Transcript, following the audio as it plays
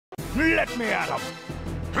Let me at him!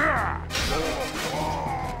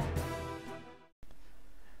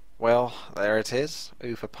 Well, there it is,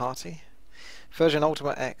 Uther Party. Version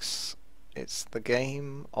Ultimate X. It's the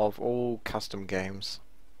game of all custom games.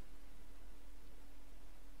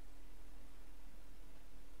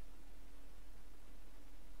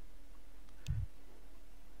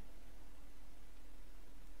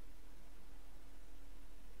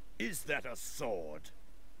 Is that a sword?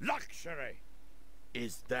 Luxury!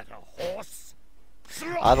 Is that a horse?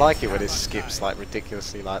 I like it when it skips like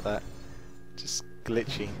ridiculously like that. Just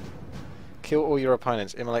glitchy. Kill all your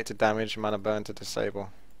opponents. Immolate to damage, mana burn to disable.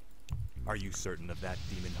 Are you certain of that,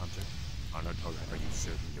 Demon Hunter? Are you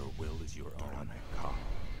certain your will is your own?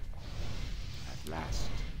 At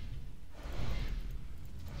last.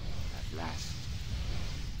 At last.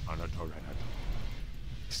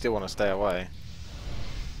 Still want to stay away.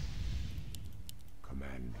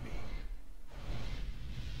 Command me.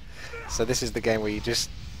 So this is the game where you just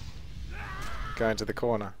go into the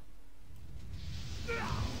corner.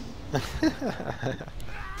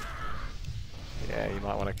 Yeah, you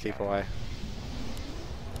might want to keep away.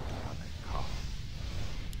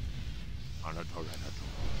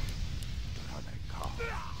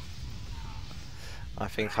 I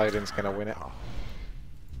think Hoden's going to win it.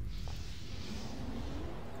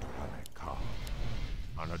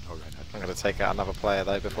 I'm going to take out another player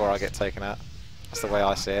though before I get taken out. That's the way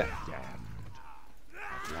I see it.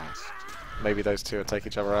 Maybe those two will take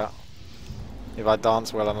each other out. If I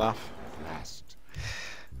dance well enough.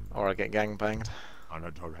 Or I get gangbanged.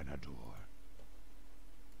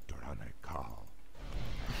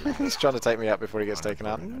 He's trying to take me out before he gets taken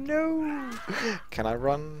out. No! Can I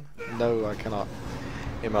run? No, I cannot.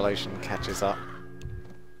 Immolation catches up.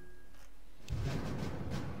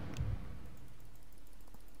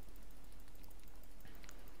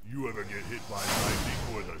 You ever get hit by lightning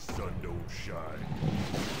before the sun don't shine?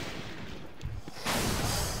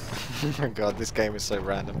 Oh my god, this game is so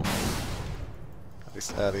random.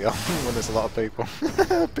 This early on when there's a lot of people.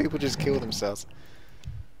 People just kill themselves.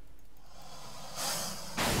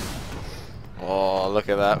 Oh, look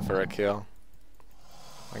at that for a kill.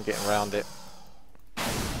 I'm getting around it.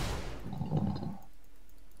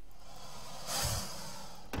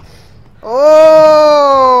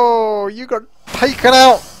 Oh, you got taken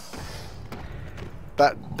out!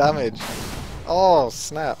 That damage. Oh,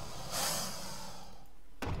 snap.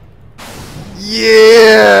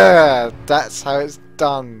 Yeah! That's how it's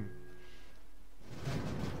done.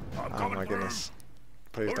 Oh my goodness.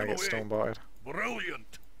 Please don't get storm-botted.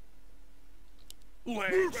 Brilliant.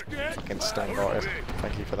 Fucking storm-botted.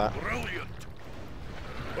 Thank you for that. Brilliant.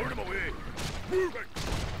 Turn him away. Move it.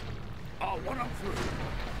 I'll run him through.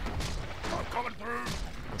 I'm coming through.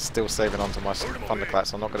 I'm still saving onto my thunderclap,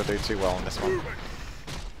 so I'm not going to do too well on this one.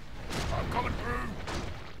 I'm coming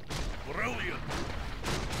through. Brilliant.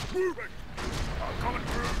 Move it. I'm coming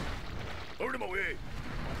through. Turn him away.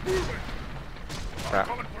 Move it. I'm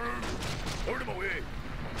coming through. Turn him away.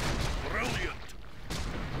 Brilliant.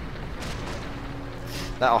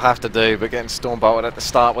 That'll have to do, but getting storm-bolted at the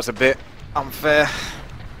start was a bit unfair.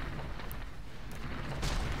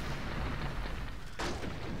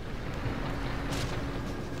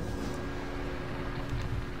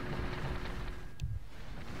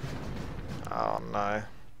 Oh no.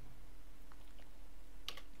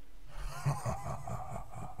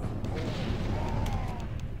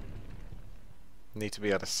 Need to be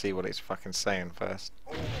able to see what it's fucking saying first.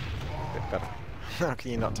 A bit better. How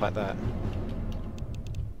can you not type that?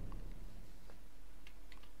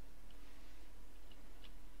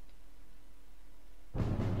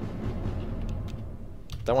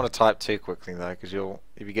 Don't want to type too quickly though, because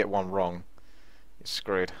if you get one wrong, you're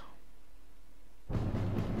screwed.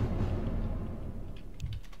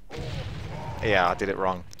 Yeah, I did it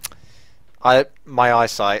wrong. My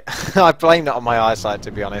eyesight. I blamed it on my eyesight,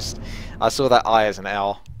 to be honest. I saw that I as an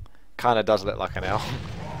L. Kind of does look like an L.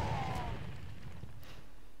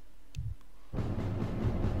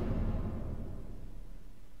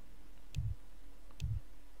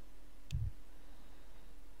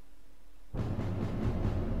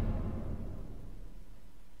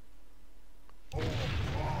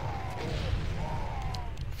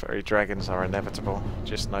 Fairy dragons are inevitable.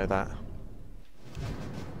 Just know that.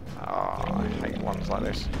 Oh, I hate ones like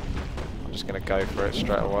this. I'm just going to go for it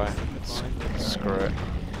straight away. Screw it.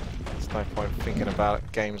 There's no point thinking about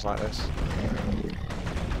games like this.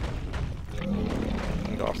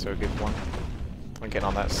 Got off to a good one. I'm getting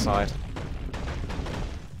on that side.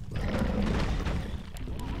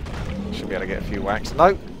 Should be able to get a few whacks.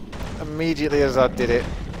 Nope! Immediately as I did it.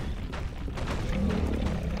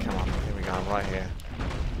 Come on, here we go, I'm right here.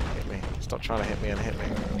 Stop trying to hit me and hit me.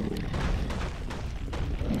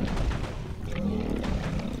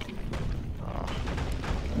 Oh.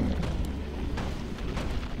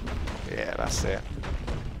 Yeah, that's it.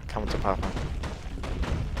 Come to Papa.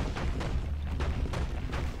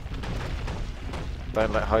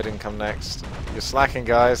 Don't let Hoden come next. You're slacking,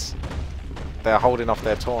 guys. They're holding off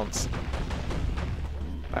their taunts.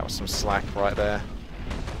 That was some slack right there.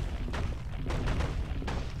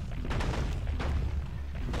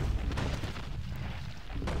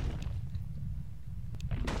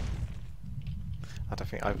 I don't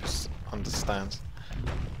think Opus understands.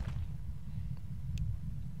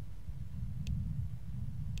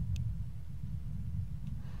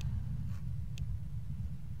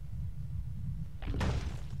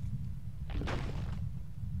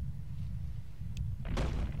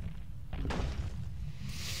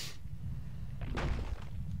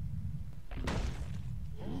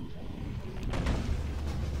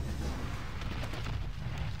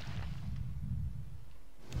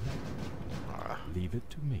 Leave it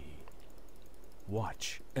to me.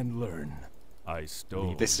 Watch and learn. I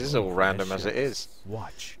stole. This is all random as it is.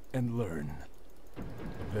 Watch and learn.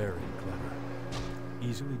 Very clever.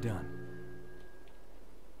 Easily done.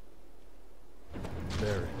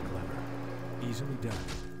 Very clever. Easily done.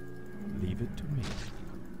 Leave it to me.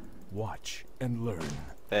 Watch and learn.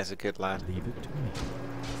 There's a good lad. Leave it to me.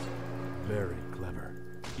 Very clever.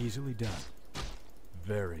 Easily done.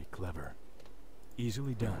 Very clever.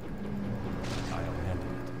 Easily done. I'll handle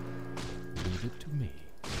it. Leave it to me.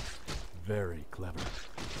 Very clever.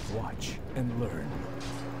 Watch and learn.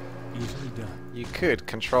 Easily done. You could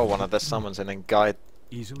control one of the summons and then guide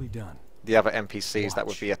Easily done. the other NPCs that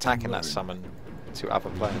would Watch be attacking and that learn. summon to other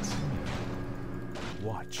players.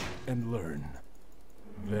 Watch and learn.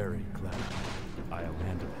 Very clever. I'll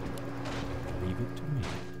handle it. Leave it to me.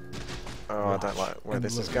 Oh, I don't Watch like where and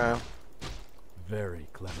this is learn. going. Very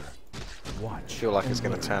clever. Watch. I feel like and it's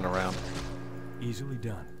going to learn. turn around. Easily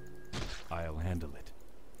done. I'll handle it.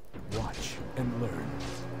 Watch and learn.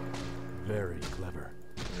 Very clever.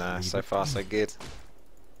 Nah, Leave so it far to so me. good.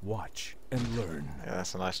 Watch and learn. Yeah,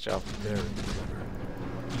 that's a nice job. Very clever.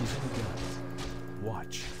 Easily done.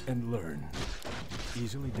 Watch and learn.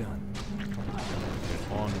 Easily done.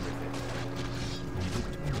 Get on with it. Leave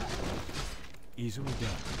it to me. Easily done.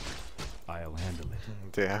 I'll handle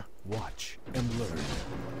it. Dear. Watch and learn.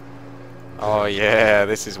 Oh yeah,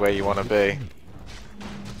 this is where you want to be.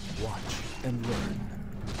 Watch and learn.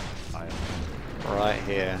 I'll handle it. Right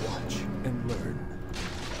here. Watch and learn.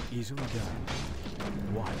 Easily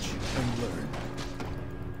done. Watch and learn.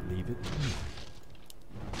 Leave it to me.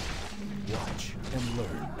 Watch and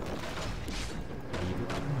learn. Leave it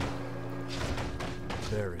to me.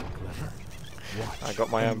 Very clever. Watch. I got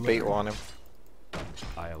my and own beetle learn. on him.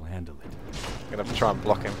 I'll handle it. I'm going to have to try and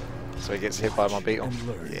block him so he gets hit by my Watch beetle. and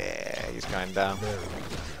learn. Yeah, he's going down. Very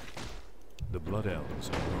clever. The blood elves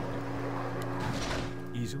are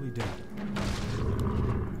weak. Easily done.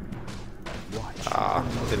 Watch. Ah,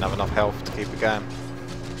 and learn. didn't have enough health to keep it going.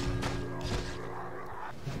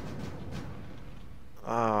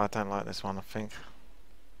 Oh, I don't like this one, I think.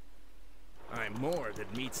 I'm more than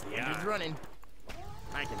meets the eye. He's running.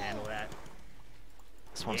 I can handle that.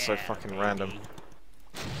 This one's so Yeah, fucking baby. random.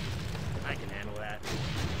 I can handle that.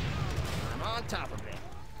 I'm on top of it.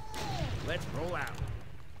 Let's roll out.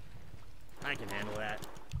 I can handle that.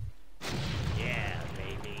 Yeah,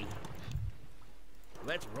 baby.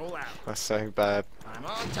 Let's roll out. That's so bad. I'm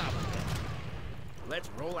on top of it. Let's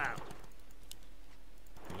roll out.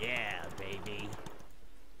 Yeah, baby.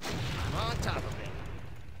 I'm on top of it.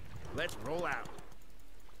 Let's roll out.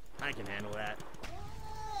 I can handle that.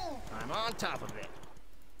 I'm on top of it.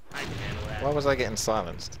 I can handle that. Why was I getting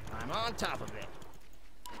silenced? I'm on top of it.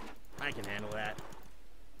 I can handle that.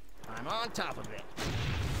 I'm on top of it.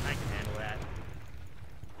 I can handle that.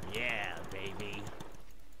 Yeah, baby.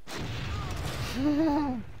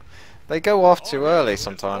 They go off too early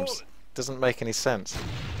sometimes. Doesn't make any sense.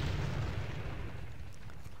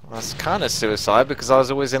 That's kind of suicide because I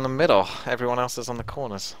was always in the middle. Everyone else is on the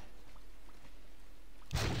corners.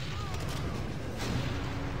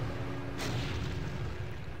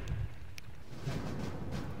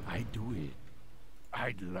 I do it.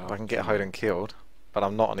 I'd love If I can get Hoden killed, but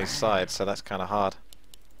I'm not on his side, so that's kind of hard.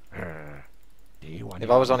 If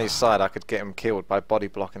I was on his side, I could get him killed by body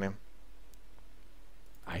blocking him.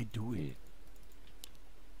 I do it.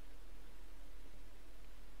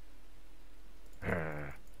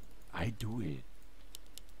 I do it.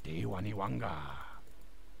 Dewaniwanga.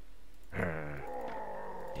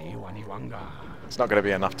 Dewaniwanga. It's not going to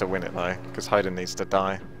be enough to win it though, because Hoden needs to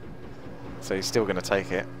die. So he's still going to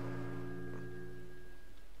take it.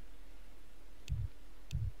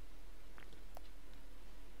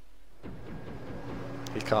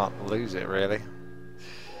 can't lose it really.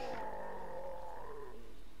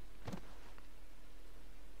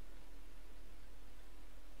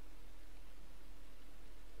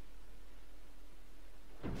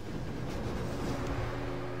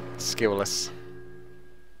 Skillless.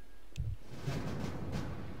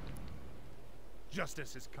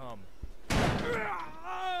 Justice has come.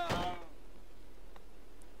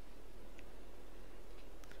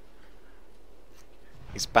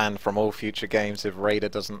 He's banned from all future games if Raider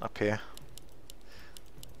doesn't appear.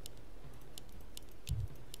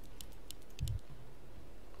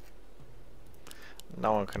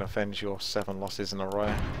 No one can avenge your 7 losses in a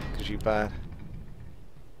row because you bad.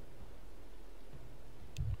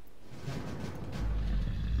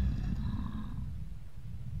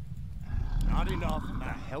 Not enough. What the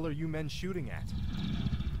hell are you men shooting at?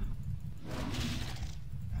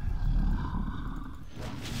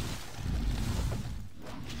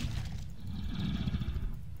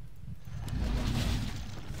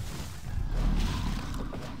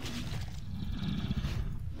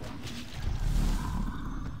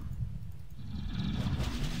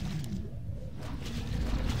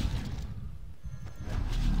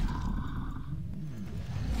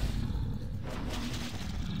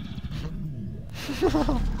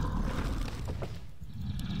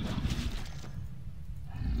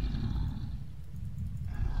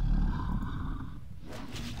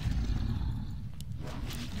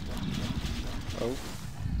 Oh.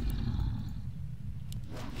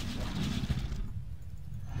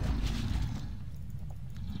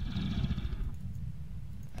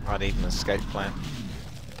 I need an escape plan.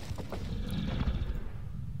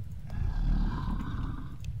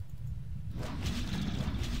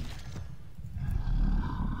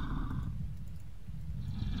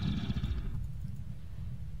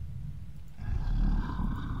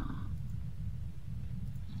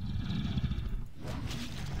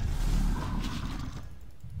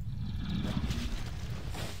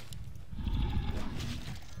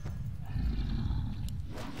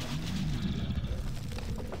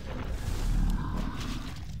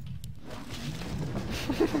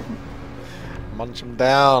 Munch him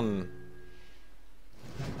down.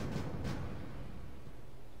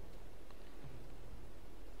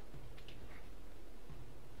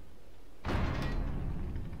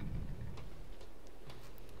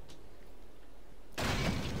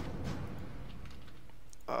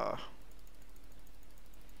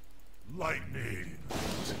 Lightning. I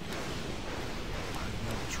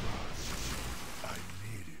will trust. I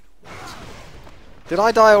need it. Did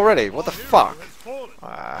I die already? What the fuck?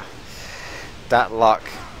 That luck.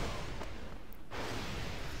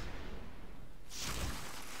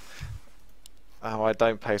 Oh, I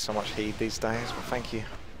don't pay so much heed these days, but thank you.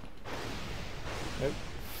 Nope.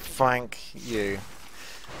 Thank you.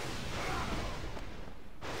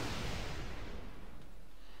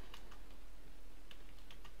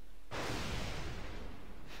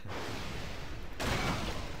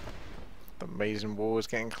 The amazing wall is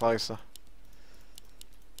getting closer.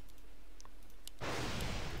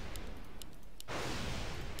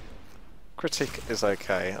 Critique is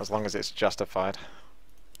okay, as long as it's justified.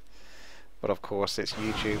 But of course it's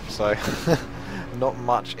YouTube, so not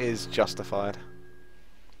much is justified.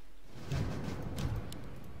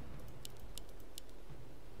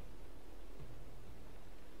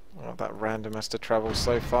 Oh, that random has to travel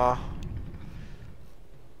so far.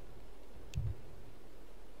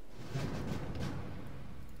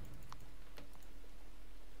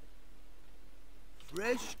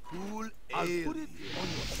 Fresh, cool ale. I'll put it on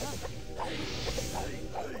your tab.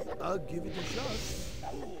 I'll give it a shot.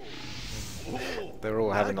 They're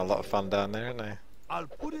all having a lot of fun down there, aren't they? I'll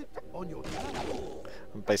put it on your tab.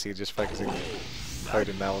 I'm basically just focusing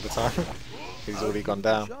Odin now all the time. He's already gone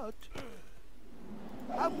down.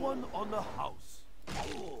 Have one on the house.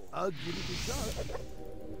 I'll give it a shot.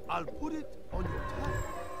 I'll put it on your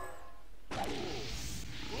tab.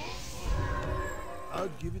 I'll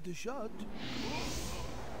give it a shot.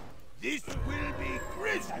 This will be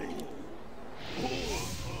grisly.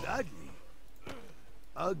 Badly.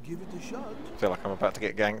 I'll give it a shot. I feel like I'm about to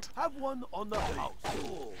get ganked. Have one on the house.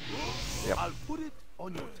 Yep. I'll put it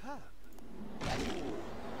on your tab.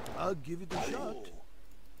 I'll give it a shot.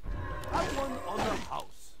 Have one on the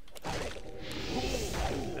house.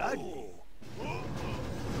 Badly.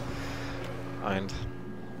 Owned.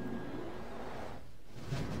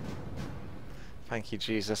 Thank you,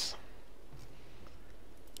 Jesus.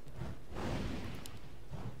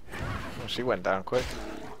 Well, she went down quick.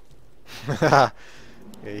 Yeah,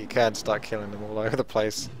 you can start killing them all over the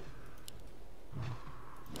place.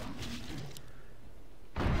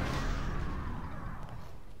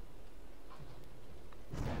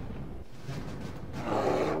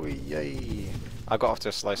 I got off to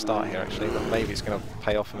a slow start here actually, but maybe it's going to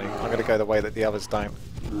pay off for me. I'm going to go the way that the others don't.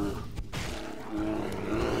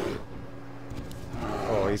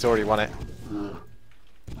 Oh, he's already won it. I'm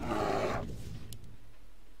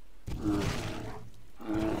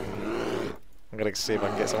going to see if I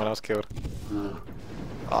can get someone else killed.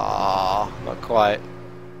 Ah, not quite.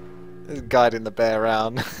 He's guiding the bear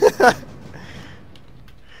around. Good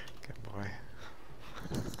boy.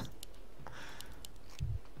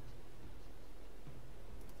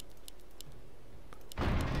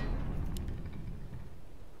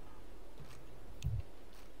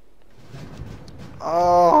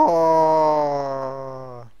 Oh!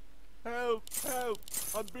 Help! Help!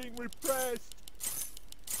 I'm being repressed!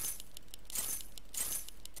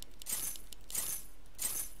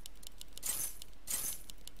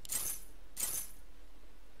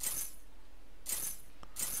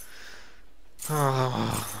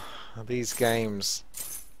 Oh, these games.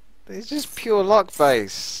 They're just pure luck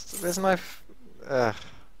based. There's no...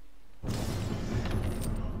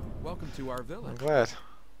 Welcome to our I'm village. glad.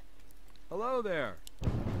 Hello there.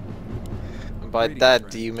 And by Greetings, dad,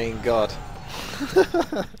 friend. do you mean God?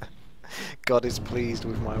 God is pleased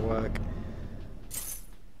with my work.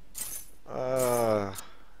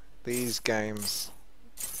 These games.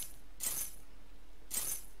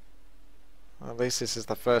 At least this is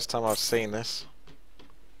the first time I've seen this.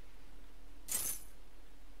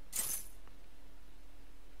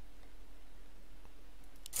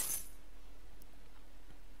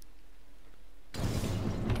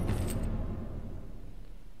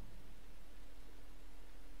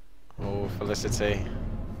 Oh, Felicity.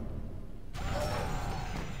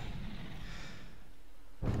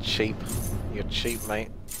 Cheap. You're cheap, mate.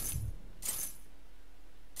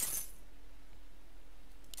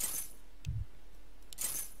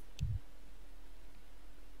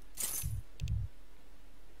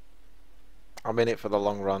 I'm in it for the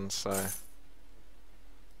long run, so...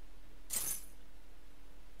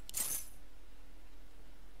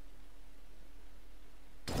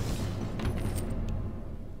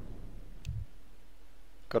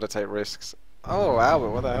 Gotta take risks. Oh,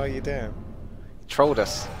 Albert, what the hell are you doing? You trolled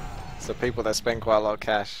us. It's the people that spend quite a lot of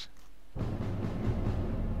cash.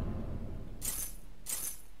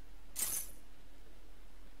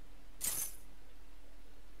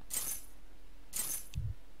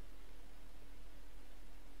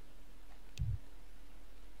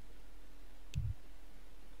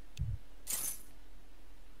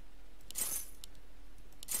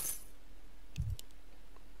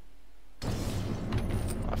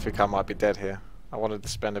 I think I might be dead here. I wanted to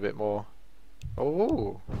spend a bit more.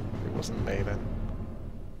 Oh, it wasn't me then.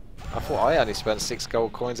 I thought I only spent 6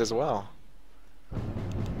 gold coins as well.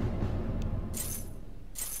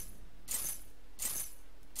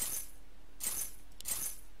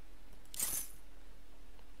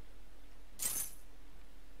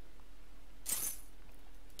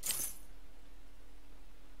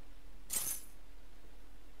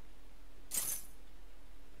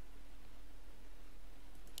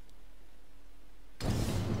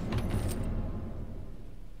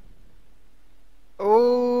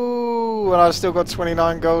 Oh, and I've still got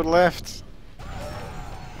 29 gold left.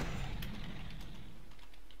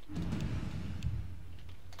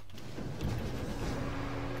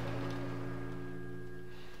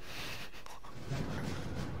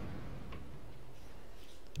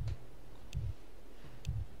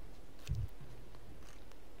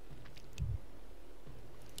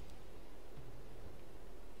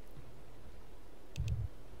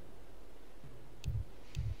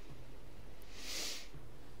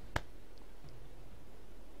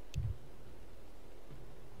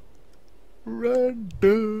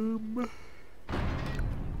 Random.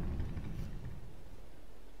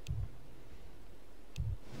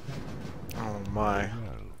 Oh my.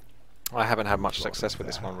 I haven't had much success with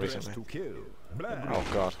this one recently. Oh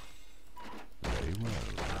god. Very well.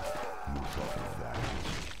 You thought of that.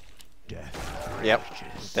 Death. Yep,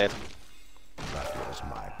 dead. That was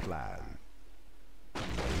my plan.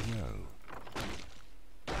 Very well.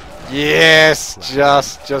 Yes,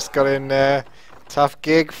 just got in there. Tough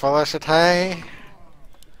gig, Felicity.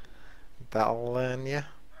 That'll learn you.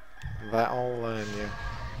 That'll learn you.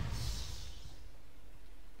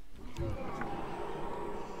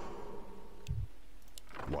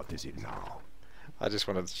 What is it now? I just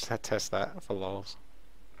wanted to test that for lols.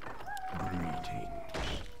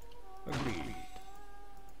 Greetings. Agreed.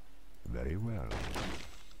 Very well.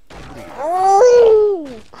 Oh!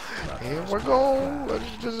 Here we go.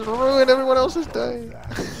 Let's just ruin everyone else's day.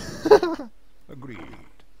 Agreed.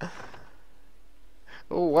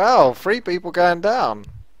 Oh wow, 3 people going down.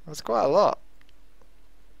 That's quite a lot.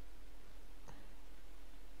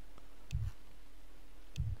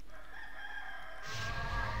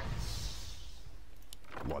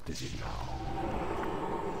 What is it now?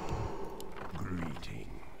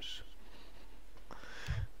 Greetings.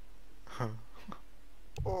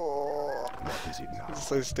 Oh, What is it now? it's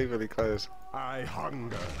so stupidly close. I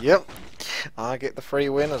hunger. Yep, I get the free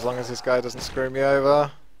win as long as this guy doesn't screw me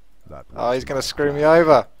over. That Oh, was he's gonna my screw me plan.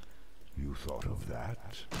 over. You thought of that?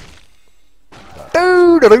 That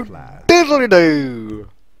Doo was doo my doo plan. diddly doo.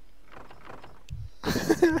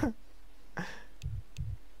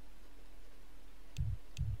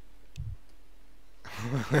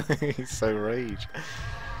 He's so rage.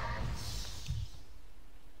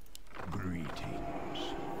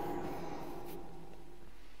 Greetings.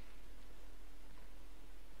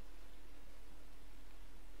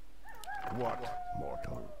 What,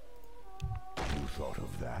 mortal? You thought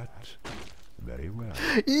of that? Very well.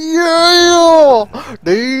 Yeah!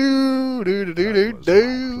 Do do do do do That was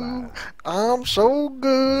my do. plan. I'm so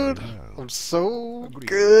good. Very well. I'm so Agreed.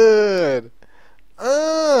 good.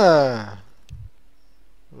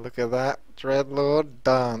 Look at that Dreadlord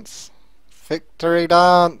dance. Victory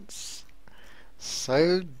dance.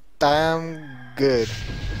 So damn good.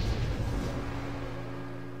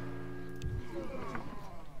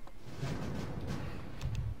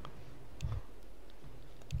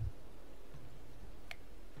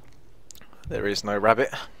 There is no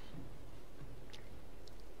rabbit.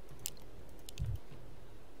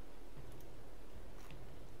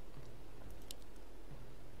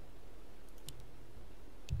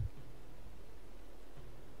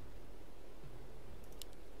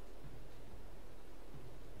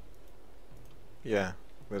 Yeah,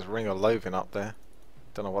 there's Ring of Loathing up there.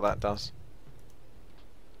 Don't know what that does.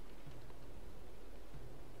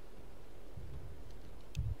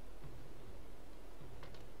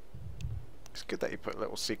 It's good that you put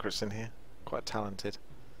little secrets in here. Quite talented.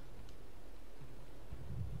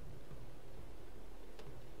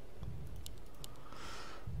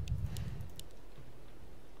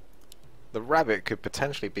 The rabbit could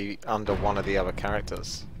potentially be under one of the other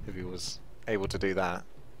characters if he was able to do that.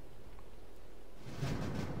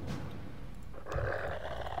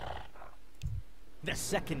 The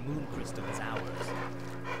second moon crystal is ours.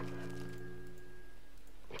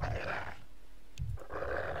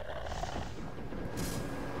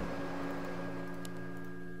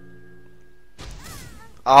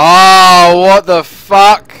 Oh, what the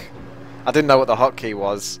fuck? I didn't know what the hotkey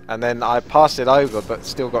was, and then I passed it over but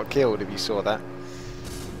still got killed, if you saw that.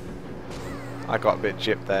 I got a bit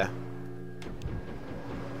gypped there.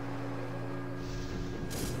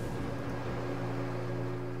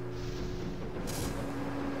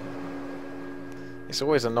 It's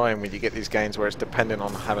always annoying when you get these games where it's dependent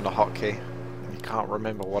on having a hotkey and you can't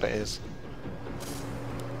remember what it is.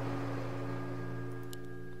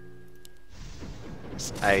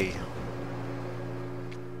 It's A.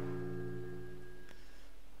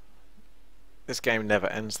 This game never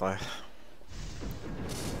ends though.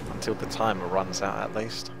 Until the timer runs out at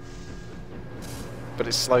least. But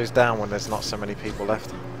it slows down when there's not so many people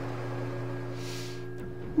left.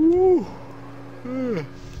 Woo.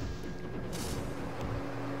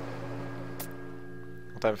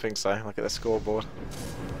 I don't think so. Look at the scoreboard.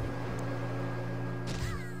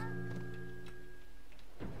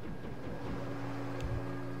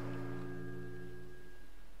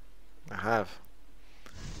 I have.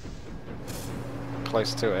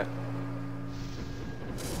 Close to it.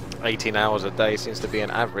 18 hours a day seems to be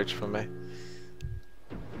an average for me.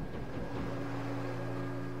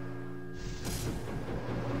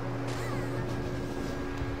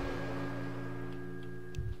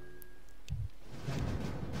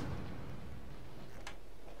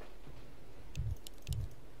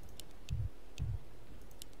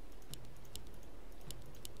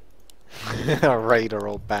 A raider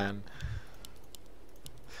or ban.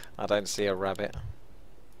 I don't see a rabbit.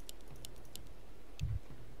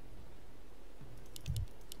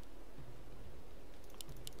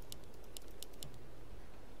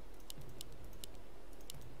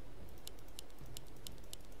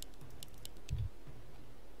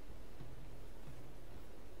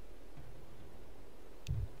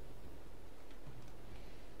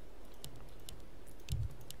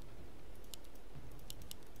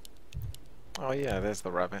 Oh yeah, there's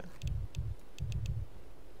the rabbit.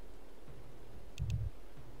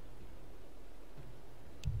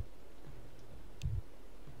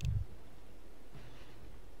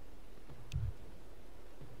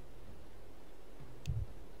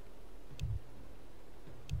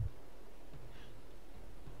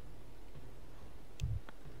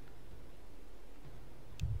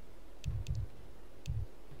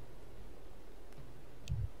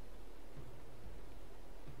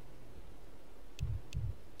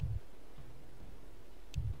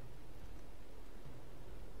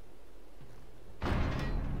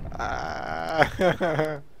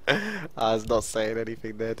 I was not saying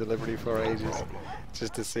anything there deliberately for ages,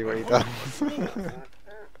 just to see what he does.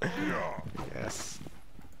 Yes.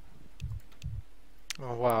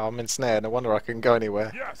 Oh wow, I'm ensnared. No wonder I couldn't go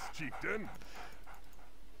anywhere. Yes, chieftain.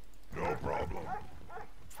 No problem.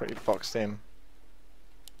 Pretty boxed in.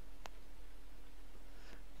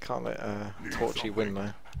 Can't let Torchy win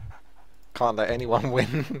though. Can't let anyone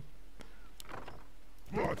win.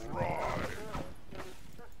 That's right.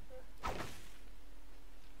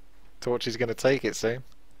 Torchy's gonna take it soon.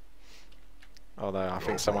 Although I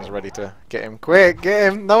think someone's ready to get him. Quick,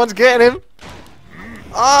 get him! No one's getting him!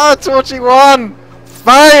 Ah, Torchy won!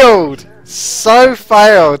 Failed! So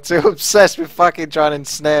failed to obsess with fucking trying to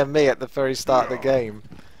ensnare me at the very start of the game.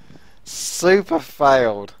 Super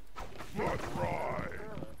failed. That's right.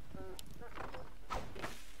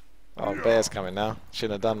 Oh, Bear's coming now.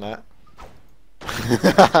 Shouldn't have done that.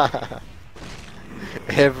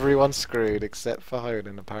 Everyone's screwed except for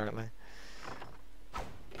Hoden, apparently.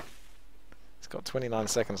 It's got 29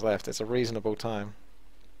 seconds left. It's a reasonable time.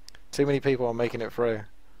 Too many people are making it through.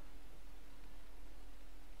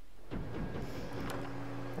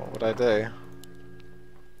 What would I do?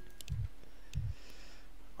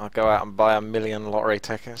 I'll go out and buy 1,000,000 lottery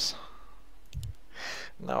tickets.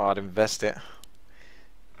 No, I'd invest it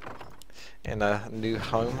in a new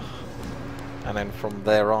home, and then from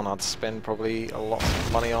there on I'd spend probably a lot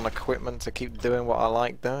of money on equipment to keep doing what I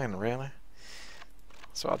like doing, really.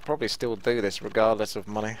 So I'd probably still do this regardless of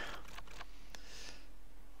money.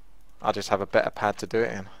 I'll just have a better pad to do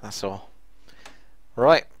it in, that's all.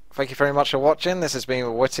 Right, thank you very much for watching. This has been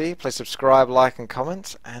WTii. Please subscribe, like and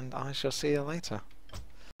comment, and I shall see you later.